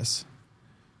purpose?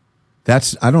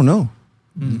 I don't know.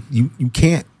 You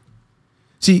can't.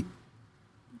 See,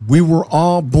 we were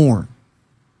all born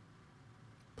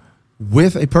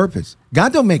with a purpose.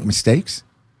 God don't make mistakes.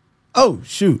 Oh,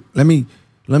 shoot. Let me,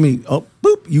 oh,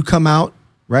 boop. You come out,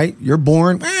 right? You're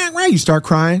born, you start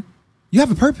crying. You have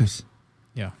a purpose.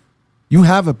 Yeah. You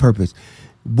have a purpose.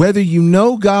 Whether you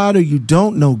know God or you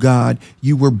don't know God,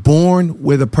 you were born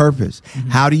with a purpose.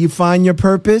 How do you find your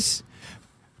purpose?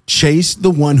 Chase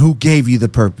the one who gave you the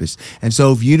purpose. And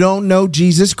so if you don't know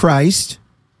Jesus Christ,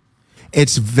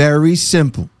 it's very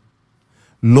simple.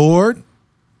 Lord,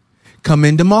 come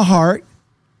into my heart.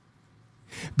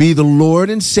 Be the Lord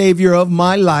and Savior of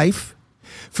my life.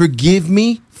 Forgive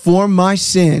me for my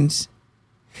sins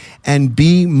and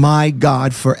be my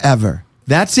God forever.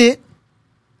 That's it.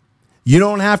 You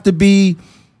don't have to be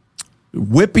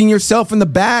whipping yourself in the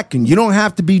back, and you don't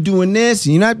have to be doing this.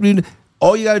 And you're not doing.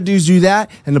 All you got to do is do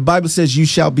that, and the Bible says you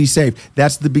shall be saved.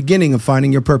 That's the beginning of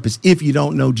finding your purpose if you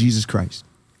don't know Jesus Christ.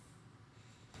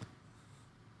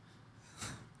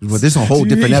 Well, this is a whole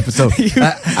different episode. We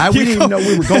didn't even know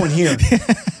we were going here.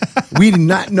 We did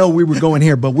not know we were going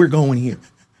here, but we're going here.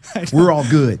 We're all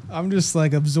good. I'm just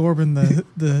like absorbing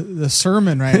the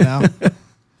sermon right now.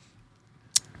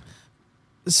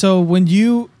 So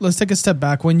let's take a step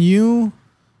back. When you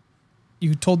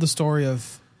told the story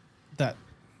of that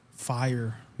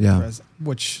fire,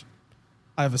 which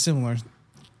I have a similar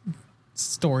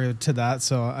story to that,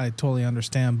 so I totally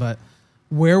understand. But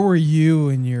where were you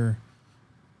in your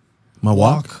my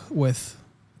walk with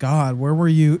God? Where were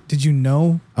you? Did you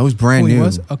know? I was brand who he new.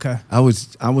 was? Okay. I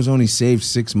was only saved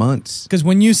 6 months. Because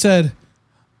when you said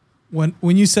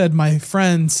my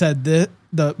friend said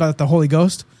about the Holy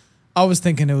Ghost, I was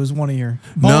thinking it was one of your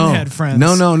bonehead friends.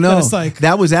 No. But it's like,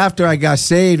 that was after I got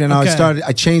saved, and Okay.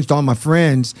 I changed all my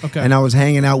friends, Okay. and I was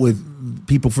hanging out with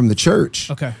people from the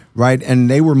church. Okay. Right. And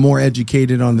they were more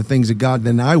educated on the things of God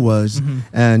than I was.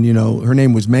 And, her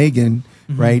name was Megan.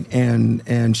 Right.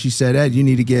 And she said, Ed, you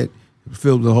need to get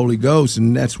filled with the Holy Ghost.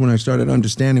 And that's when I started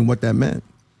understanding what that meant.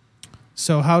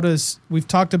 So we've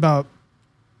talked about,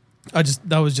 I just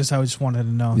wanted to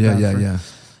know. Yeah.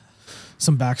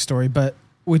 Some backstory, but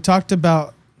we talked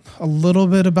about a little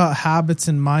bit about habits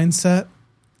and mindset,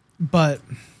 but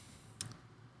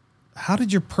how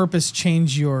did your purpose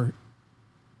change your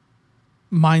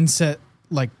mindset,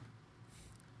 like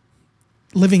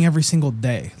living every single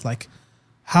day? Like,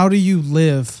 how do you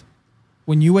live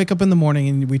when you wake up in the morning?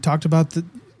 And we talked about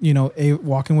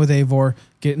walking with Avor,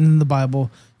 getting in the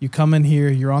Bible, you come in here,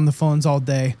 you're on the phones all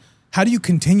day. How do you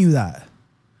continue that?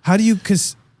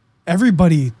 Because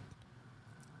everybody's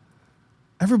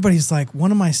like,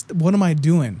 what am I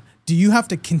doing? Do you have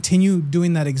to continue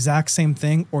doing that exact same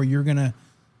thing, or you're going to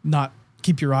not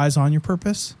keep your eyes on your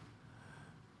purpose?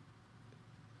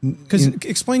 Because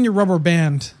explain your rubber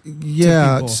band. Yeah.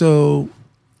 To people. So,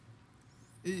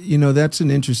 that's an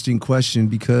interesting question,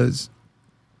 because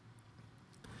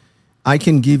I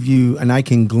can give you, and I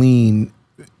can glean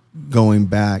going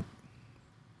back.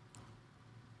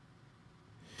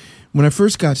 When I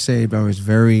first got saved, I was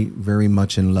very, very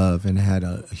much in love and had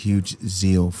a huge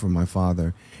zeal for my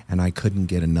Father, and I couldn't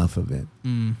get enough of it.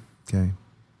 Okay.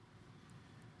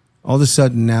 All of a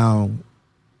sudden now,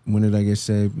 when did I get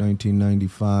saved?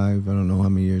 1995. I don't know how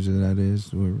many years that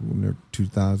is. We're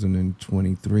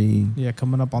 2023. Yeah,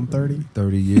 coming up on 30.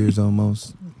 30 years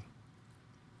almost.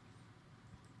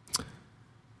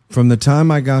 From the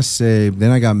time I got saved,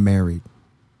 then I got married.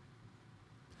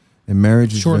 And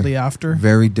marriage is shortly after.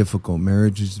 Very difficult.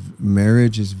 Marriage is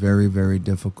very, very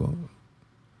difficult.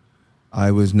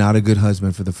 I was not a good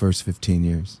husband for the first 15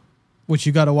 years. Which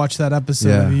you got to watch that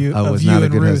episode of you. I was of not you a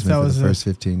good and Ruth. husband That for was the first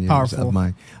 15 years powerful.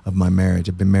 of my marriage.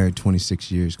 I've been married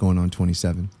 26 years, going on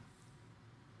 27.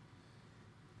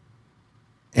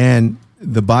 And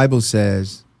the Bible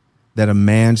says that a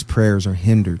man's prayers are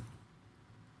hindered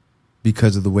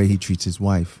because of the way he treats his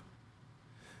wife.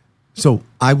 So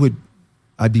I'd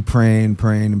be praying,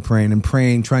 trying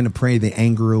to pray the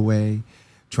anger away,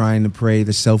 trying to pray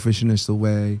the selfishness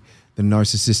away, the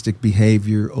narcissistic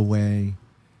behavior away.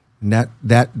 And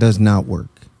that does not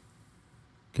work.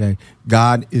 Okay.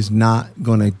 God is not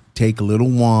going to take a little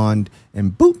wand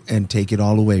and boop and take it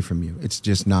all away from you. It's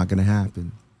just not going to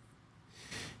happen.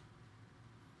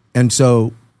 And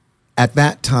so at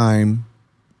that time,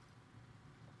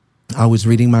 I was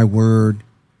reading my word,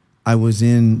 I was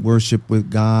in worship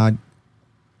with God,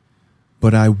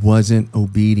 but I wasn't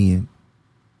obedient.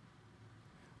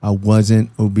 I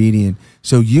wasn't obedient.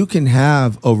 So you can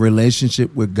have a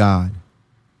relationship with God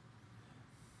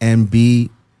and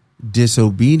be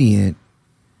disobedient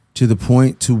to the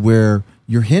point to where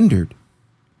you're hindered.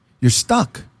 You're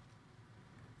stuck.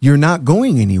 You're not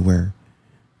going anywhere.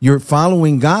 You're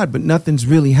following God, but nothing's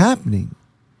really happening.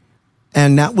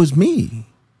 And that was me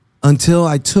until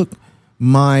I took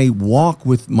my walk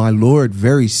with my Lord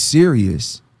very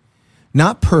serious.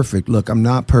 Not perfect. Look, I'm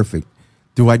not perfect.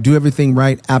 Do I do everything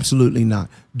right? Absolutely not.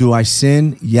 Do I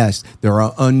sin? Yes. There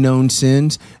are unknown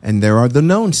sins and there are the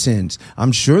known sins.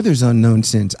 I'm sure there's unknown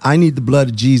sins. I need the blood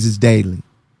of Jesus daily.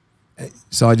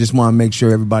 So I just want to make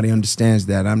sure everybody understands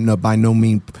that. I'm by no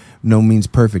means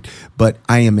perfect, but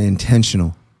I am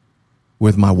intentional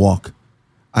with my walk.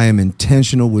 I am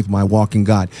intentional with my walk in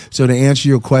God. So to answer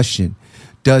your question,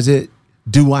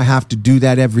 do I have to do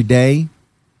that every day?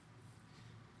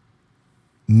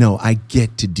 No, I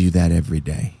get to do that every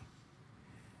day.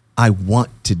 I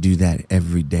want to do that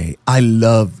every day. I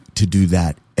love to do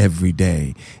that every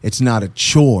day. It's not a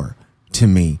chore to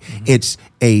me.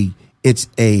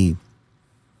 Mm-hmm.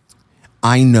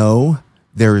 I know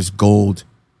there is gold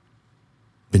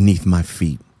beneath my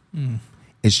feet. Mm.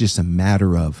 It's just a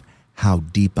matter of how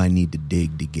deep I need to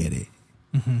dig to get it.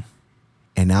 Mm-hmm.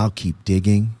 And I'll keep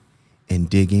digging and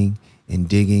digging and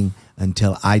digging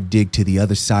until I dig to the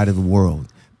other side of the world.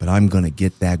 But I'm going to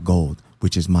get that gold,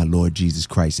 which is my Lord Jesus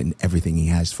Christ and everything he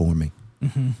has for me.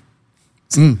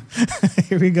 Mm-hmm.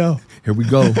 Here we go. Here we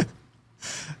go.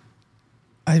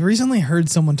 I recently heard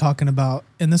someone talking about,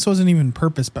 and this wasn't even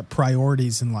purpose, but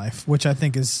priorities in life, which I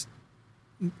think is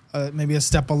maybe a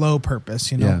step below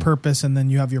purpose, purpose, and then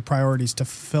you have your priorities to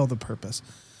fulfill the purpose.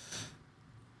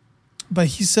 But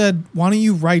he said, why don't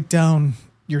you write down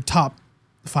your top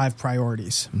 5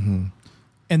 priorities? Mm-hmm.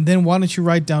 And then why don't you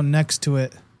write down next to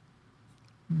it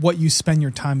what you spend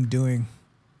your time doing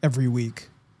every week?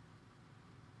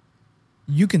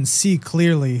 You can see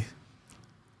clearly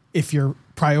if your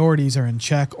priorities are in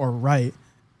check or right,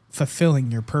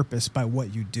 fulfilling your purpose by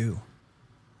what you do.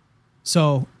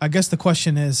 So I guess the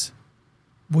question is,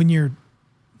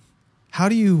 how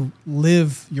do you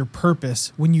live your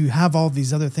purpose when you have all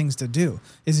these other things to do?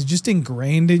 Is it just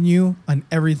ingrained in you on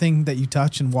everything that you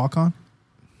touch and walk on?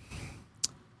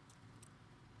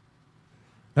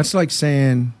 That's like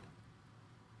saying,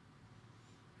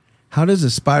 how does a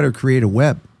spider create a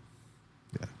web?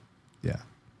 Yeah.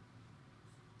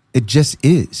 It just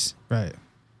is. Right.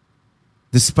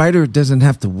 The spider doesn't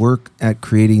have to work at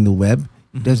creating the web.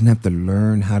 It doesn't have to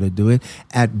learn how to do it.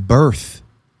 At birth,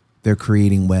 they're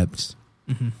creating webs.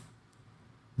 Mm-hmm.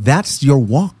 That's your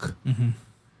walk. Mm-hmm.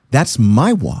 That's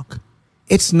my walk.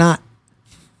 It's not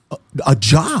a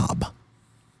job.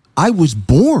 I was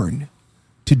born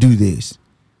to do this.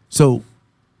 So,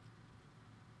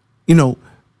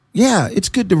 it's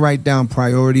good to write down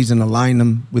priorities and align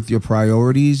them with your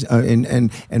priorities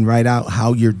and write out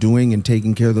how you're doing and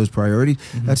taking care of those priorities.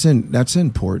 Mm-hmm. That's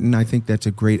important. I think that's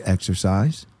a great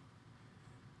exercise.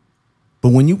 But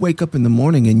when you wake up in the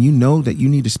morning and you know that you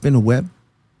need to spin a web,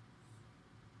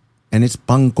 and it's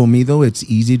pan comido, it's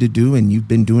easy to do, and you've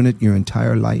been doing it your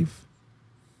entire life,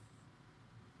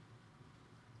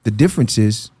 the difference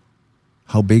is,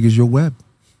 how big is your web?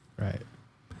 Right.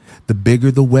 The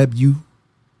bigger the web you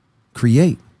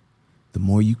create, the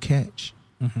more you catch.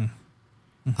 Mm-hmm.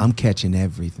 Mm-hmm. I'm catching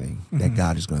everything that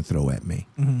God is going to throw at me.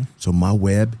 Mm-hmm. So my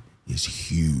web is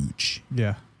huge.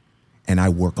 Yeah. And I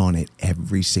work on it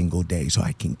every single day so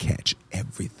I can catch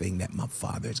everything that my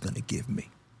Father is going to give me.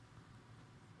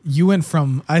 You went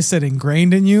from, I said,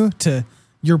 ingrained in you to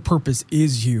your purpose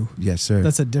is you. Yes, sir.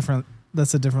 That's a different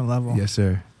level. Yes,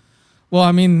 sir. Well,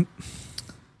 I mean,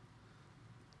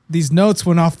 these notes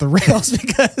went off the rails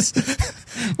because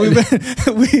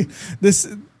this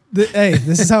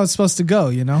is how it's supposed to go,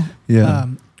 Yeah.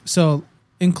 So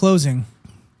in closing,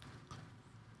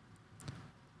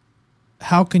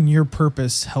 how can your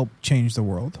purpose help change the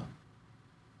world?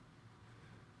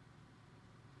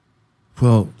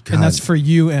 Well, God, and that's for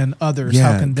you and others.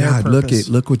 Yeah, how can their God, purpose?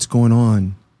 look what's going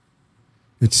on.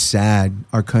 It's sad.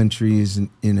 Our country is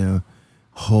in a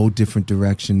whole different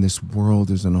direction. This world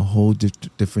is in a whole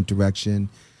different direction.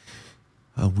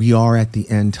 We are at the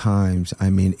end times.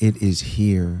 I mean, it is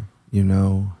here,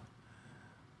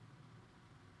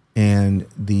 and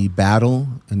the battle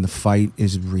and the fight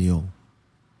is real.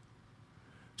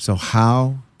 So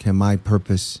how can my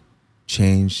purpose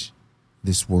change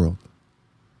this world?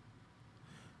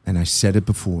 And I said it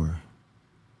before,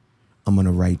 I'm going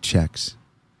to write checks.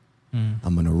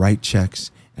 I'm going to write checks,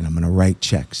 and I'm going to write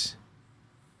checks.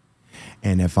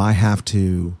 And if I have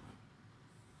to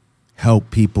help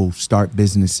people start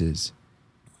businesses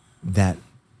that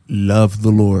love the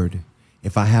Lord,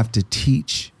 if I have to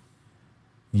teach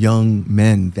young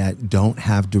men that don't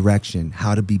have direction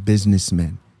how to be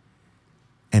businessmen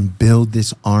and build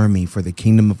this army for the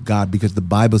kingdom of God, because the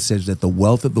Bible says that the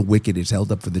wealth of the wicked is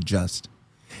held up for the just.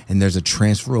 And there's a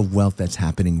transfer of wealth that's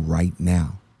happening right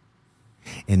now.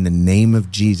 In the name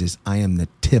of Jesus, I am the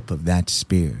tip of that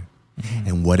spear. Mm-hmm.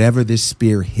 And whatever this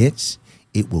spear hits,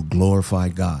 it will glorify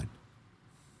God.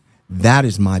 That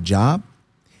is my job,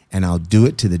 and I'll do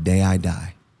it to the day I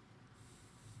die.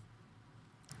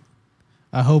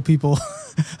 I hope people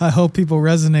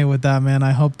resonate with that, man.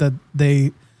 I hope that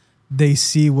they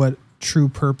see what true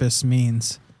purpose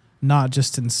means, not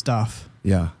just in stuff.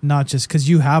 Yeah. Not just because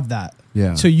you have that.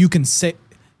 Yeah. So you can say,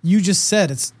 you just said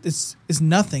it's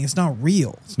nothing. It's not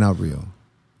real. It's not real.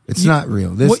 It's not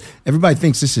real. Everybody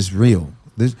thinks this is real.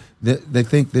 They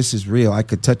think this is real. I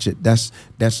could touch it.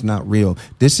 That's not real.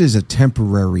 This is a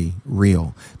temporary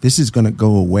real. This is going to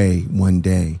go away one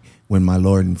day when my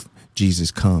Lord and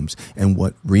Jesus comes. And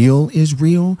what real is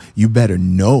real, you better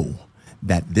know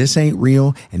that this ain't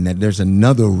real and that there's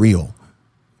another real.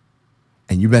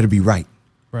 And you better be right.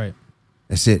 Right.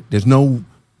 That's it. There's no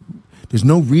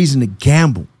reason to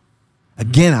gamble.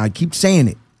 Again, I keep saying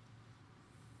it.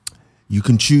 You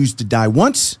can choose to die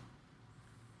once,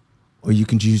 or you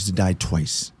can choose to die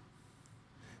twice.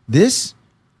 This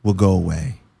will go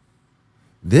away.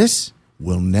 This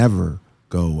will never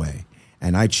go away.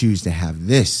 And I choose to have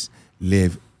this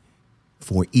live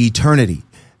for eternity.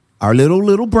 Our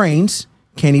little brains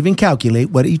can't even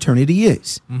calculate what eternity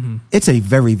is. Mm-hmm. It's a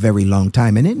very, very long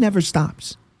time, and it never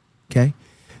stops. Okay?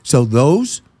 So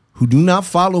those who do not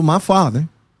follow my Father,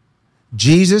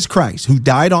 Jesus Christ, who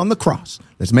died on the cross,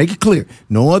 let's make it clear,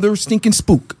 no other stinking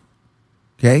spook.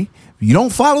 Okay? If you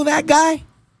don't follow that guy,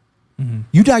 mm-hmm.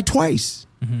 you die twice.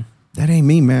 Mm-hmm. That ain't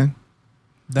me, man.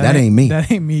 That ain't me.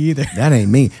 That ain't me either. That ain't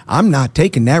me. I'm not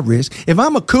taking that risk. If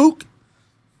I'm a kook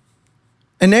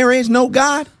and there is no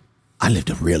God, I lived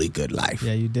a really good life.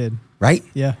 Yeah, you did. Right?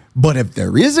 Yeah. But if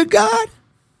there is a God,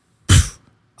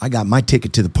 I got my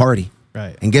ticket to the party.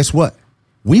 Right. And guess what?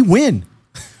 We win.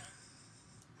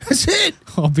 That's it.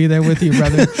 I'll be there with you,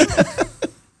 brother.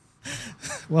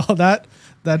 Well,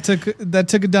 that took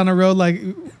it down a road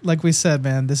like we said,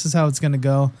 man. This is how it's gonna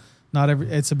go.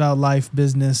 It's about life,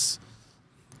 business,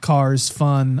 cars,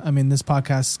 fun. I mean, this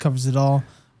podcast covers it all.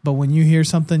 But when you hear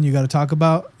something you got to talk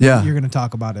about, you're going to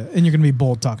talk about it, and you're going to be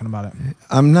bold talking about it.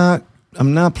 I'm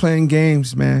not playing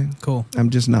games, man. Cool. I'm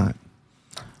just not.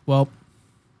 Well,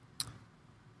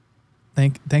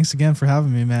 thanks again for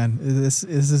having me, man. This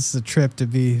is a trip to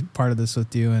be part of this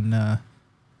with you, and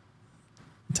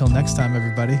until next time,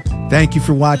 everybody. Thank you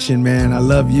for watching, man. I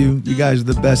love you. You guys are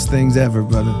the best things ever,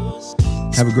 brother.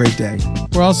 Have a great day.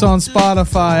 We're also on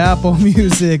Spotify, Apple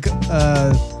Music,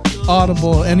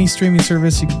 Audible, any streaming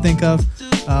service you can think of.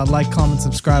 Like, comment,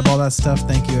 subscribe, all that stuff.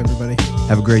 Thank you, everybody.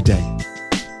 Have a great day.